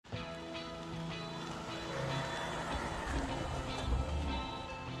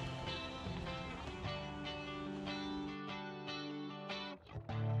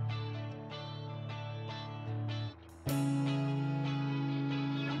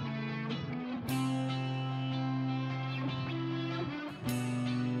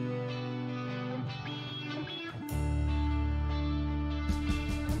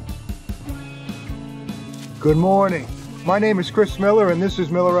Good morning. My name is Chris Miller and this is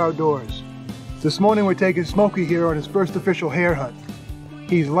Miller Outdoors. This morning we're taking Smokey here on his first official hare hunt.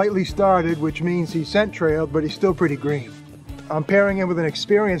 He's lightly started, which means he's scent trailed, but he's still pretty green. I'm pairing him with an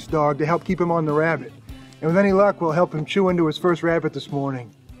experienced dog to help keep him on the rabbit. And with any luck, we'll help him chew into his first rabbit this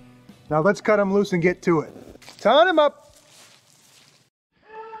morning. Now let's cut him loose and get to it. Tying him up.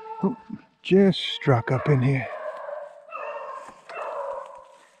 Ooh, just struck up in here.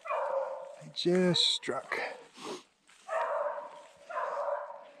 Just struck.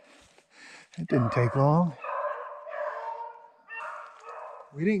 It didn't take long.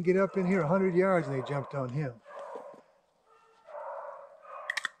 We didn't get up in here 100 yards and they jumped on him.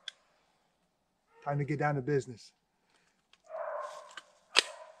 Time to get down to business.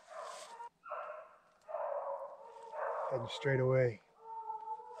 Heading straight away.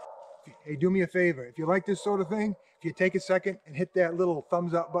 Hey, do me a favor. If you like this sort of thing, if you take a second and hit that little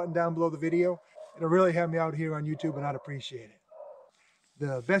thumbs up button down below the video, it'll really help me out here on YouTube and I'd appreciate it.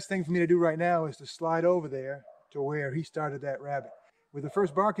 The best thing for me to do right now is to slide over there to where he started that rabbit. Where the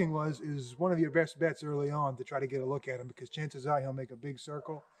first barking is one of your best bets early on to try to get a look at him, because chances are he'll make a big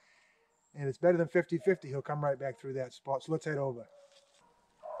circle. And it's better than 50-50. He'll come right back through that spot. So let's head over.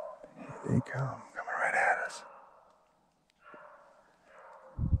 Here they come, coming right at us.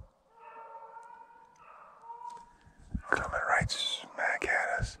 Coming right smack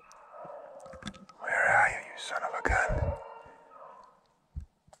at us. Where are you, you son of a gun?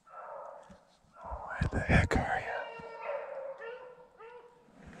 Where the heck are you?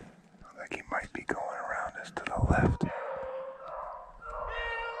 Looks like he might be going around us to the left.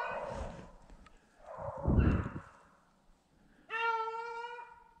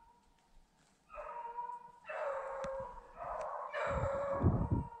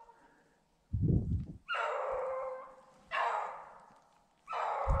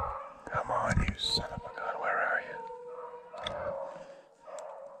 Come on, you son of a gun, where are you?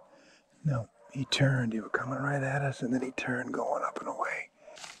 No, he turned. He was coming right at us, and then he turned, going up and away.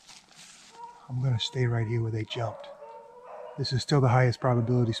 I'm going to stay right here where they jumped. This is still the highest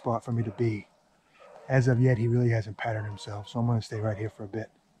probability spot for me to be. As of yet, he really hasn't patterned himself, so I'm going to stay right here for a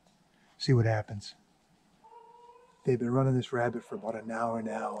bit. See what happens. They've been running this rabbit for about an hour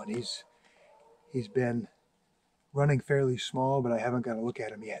now, and he's been running fairly small, but I haven't got a look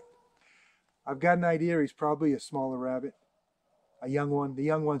at him yet. I've got an idea he's probably a smaller rabbit, a young one. The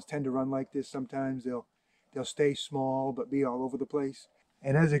young ones tend to run like this sometimes. They'll stay small but be all over the place.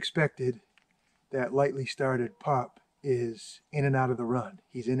 And as expected, that lightly started pup is in and out of the run.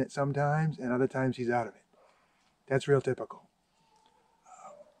 He's in it sometimes and other times he's out of it. That's real typical.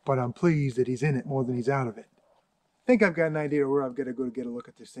 But I'm pleased that he's in it more than he's out of it. I think I've got an idea where I've got to go to get a look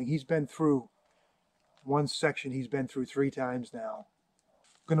at this thing. He's been through one section he's been through 3 times now.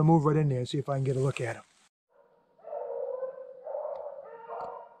 I'm going to move right in there and see if I can get a look at him.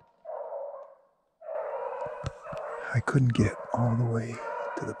 I couldn't get all the way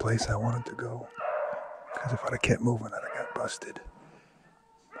to the place I wanted to go, because if I'd have kept moving, I'd have got busted.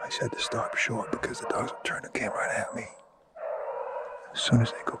 I just had to stop short because the dogs were trying to come right at me. As soon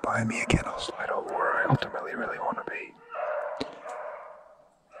as they go by me again, I'll slide over where I ultimately really want to be.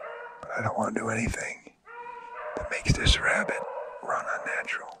 But I don't want to do anything that makes this rabbit run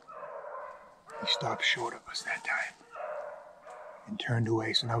unnatural. He stopped short of us that time and turned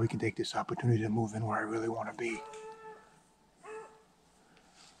away, so now we can take this opportunity to move in where I really want to be.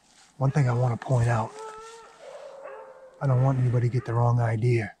 One thing I want to point out, I don't want anybody to get the wrong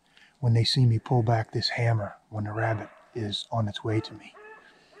idea when they see me pull back this hammer when the rabbit is on its way to me.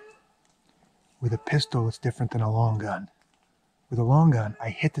 With a pistol, it's different than a long gun. With a long gun, I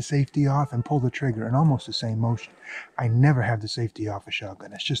hit the safety off and pull the trigger in almost the same motion. I never have the safety off a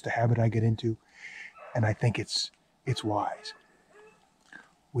shotgun. It's just a habit I get into, and I think it's wise.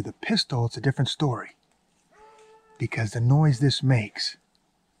 With a pistol, it's a different story, because the noise this makes,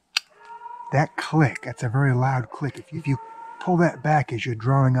 that click, that's a very loud click. If you pull that back as you're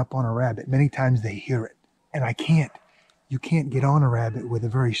drawing up on a rabbit, many times they hear it. And you can't get on a rabbit with a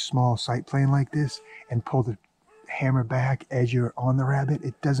very small sight plane like this and pull the hammer back as you're on the rabbit.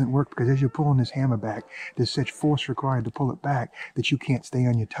 It doesn't work, because as you're pulling this hammer back, there's such force required to pull it back that you can't stay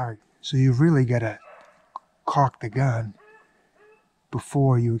on your target. So you've really got to cock the gun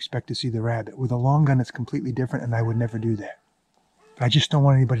before you expect to see the rabbit. With a long gun, it's completely different, and I would never do that. But I just don't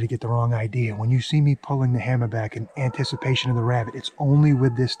want anybody to get the wrong idea. When you see me pulling the hammer back in anticipation of the rabbit, it's only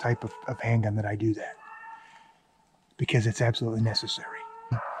with this type of handgun that I do that, because it's absolutely necessary.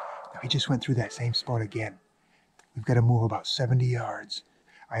 Now, he just went through that same spot again. We've got to move about 70 yards.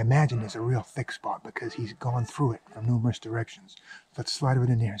 I imagine it's a real thick spot because he's gone through it from numerous directions. Let's slide it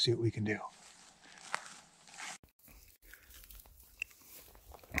in there and see what we can do.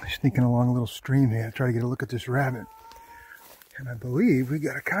 Sneaking along a little stream here to try to get a look at this rabbit. And I believe we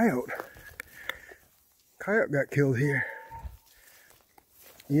got a coyote. Coyote got killed here.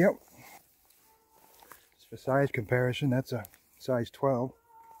 Yep. Just for size comparison, that's a size 12.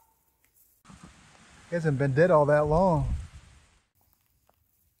 He hasn't been dead all that long.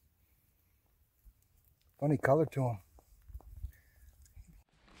 Funny color to him.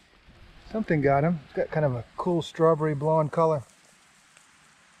 Something got him. It's got kind of a cool strawberry blonde color.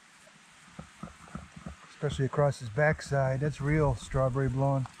 Especially across his backside. That's real strawberry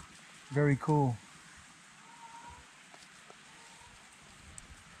blonde. Very cool.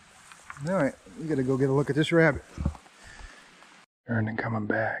 Alright, we gotta go get a look at this rabbit. Turned and coming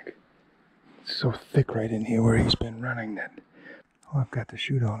back. It's so thick right in here where he's been running that all I've got to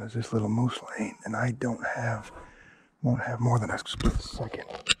shoot on is this little moose lane, and I won't have more than a split second.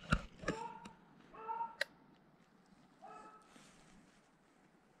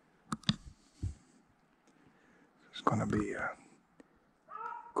 It's gonna be a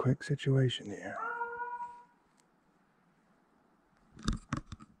quick situation here.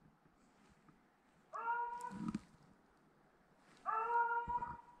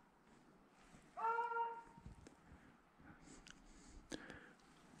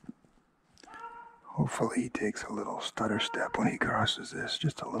 Hopefully he takes a little stutter step when he crosses this,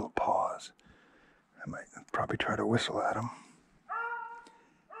 just a little pause. I might probably try to whistle at him.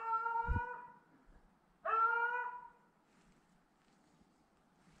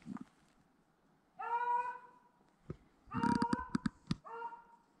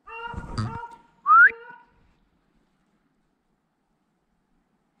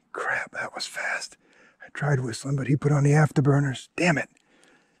 Crap, that was fast. I tried whistling, but he put on the afterburners. Damn it.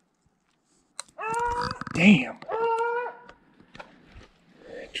 Damn.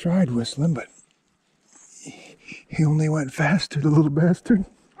 I tried whistling, but he only went faster, the little bastard.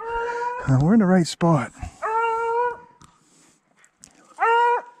 We're in the right spot.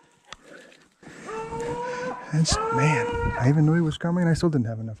 That's, man, I even knew he was coming and I still didn't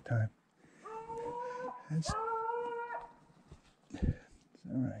have enough time. It's all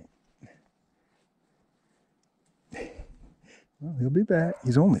right. Well, he'll be back.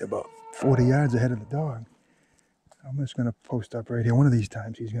 He's only about 40 yards ahead of the dog. I'm just going to post up right here. One of these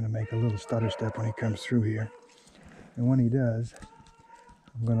times he's going to make a little stutter step when he comes through here. And when he does,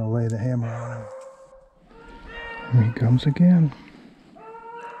 I'm going to lay the hammer on him. Here he comes again.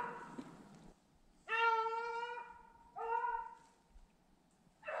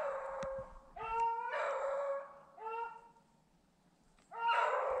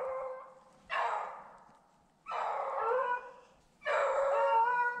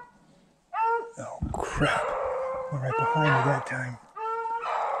 Oh crap, went right behind me that time.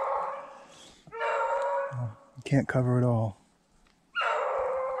 Oh, you can't cover it all.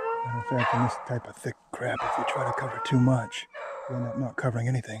 Matter of fact, in this type of thick crap, if you try to cover too much, you end up not covering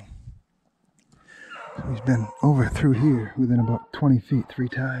anything. So he's been over through here within about 20 feet 3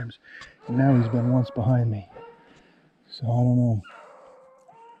 times, and now he's been once behind me. So I don't know.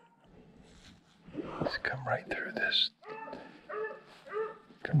 Let's come right through this.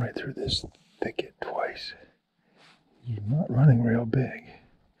 Come right through this thicket twice. He's not running real big.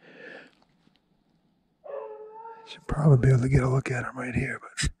 Should probably be able to get a look at him right here,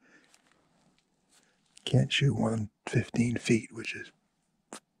 but can't shoot more than 15 feet, which is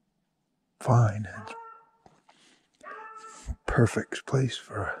fine. It's perfect place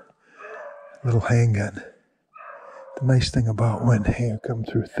for a little handgun. The nice thing about when hare come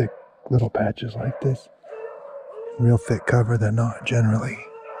through thick little patches like this, real thick cover, they're not generally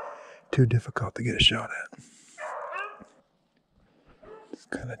too difficult to get a shot at. It's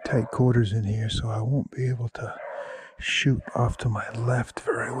kind of tight quarters in here, so I won't be able to shoot off to my left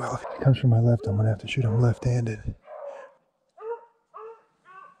very well. If he comes from my left, I'm going to have to shoot him left-handed. Damn,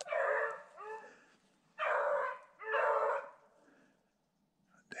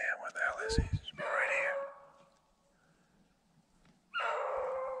 where the hell is he? He's right here.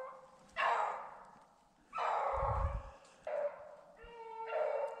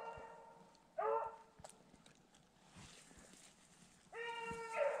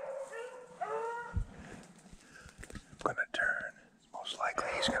 I'm going to turn. Most likely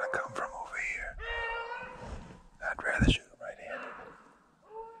he's going to come from over here. I'd rather shoot him right-handed.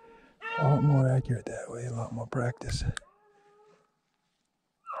 A lot more accurate that way, a lot more practice. Here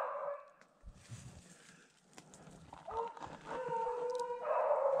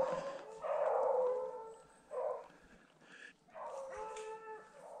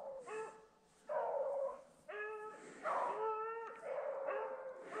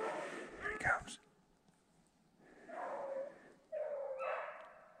he comes.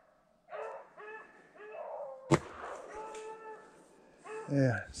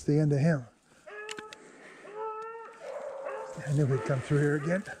 Yeah, it's the end of him. I knew he'd come through here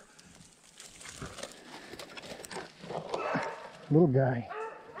again. Little guy.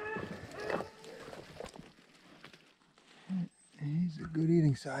 He's a good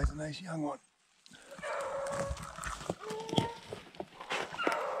eating size, a nice young one.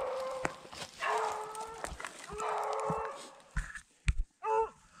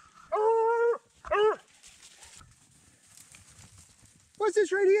 What's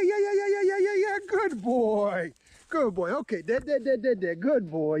this right here? Yeah. Good boy. Good boy. Okay, dead.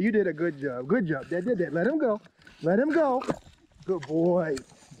 Good boy. You did a good job. Good job. Dead. Let him go. Let him go. Good boy.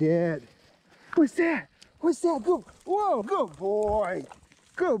 Dead. What's that? What's that? Good. Whoa, good boy.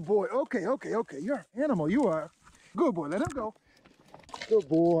 Good boy. Okay. You're an animal. You are. Good boy. Let him go. Good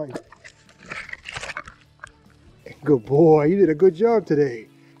boy. Good boy. You did a good job today.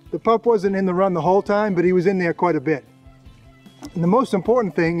 The pup wasn't in the run the whole time, but he was in there quite a bit. And the most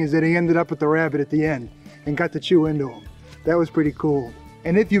important thing is that he ended up with the rabbit at the end and got to chew into him. That was pretty cool.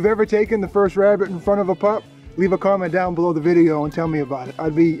 And if you've ever taken the first rabbit in front of a pup, leave a comment down below the video and tell me about it.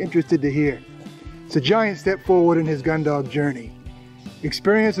 I'd be interested to hear. It's a giant step forward in his gun dog journey.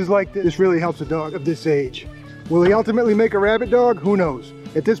 Experiences like this really helps a dog of this age. Will he ultimately make a rabbit dog? Who knows?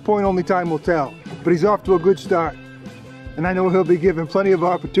 At this point, only time will tell. But he's off to a good start. And I know he'll be given plenty of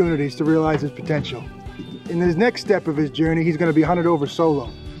opportunities to realize his potential. In his next step of his journey, he's going to be hunted over solo,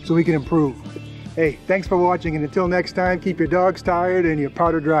 so he can improve. Hey, thanks for watching, and until next time, keep your dogs tired and your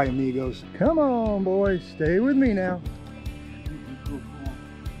powder dry, amigos. Come on, boys, stay with me now.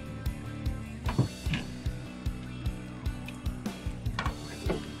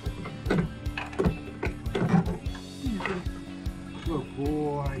 Good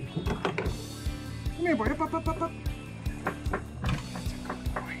boy. Come here, boy. Up.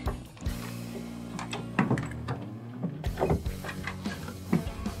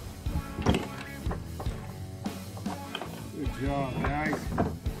 Good job, guys.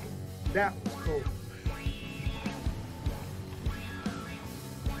 That was cool.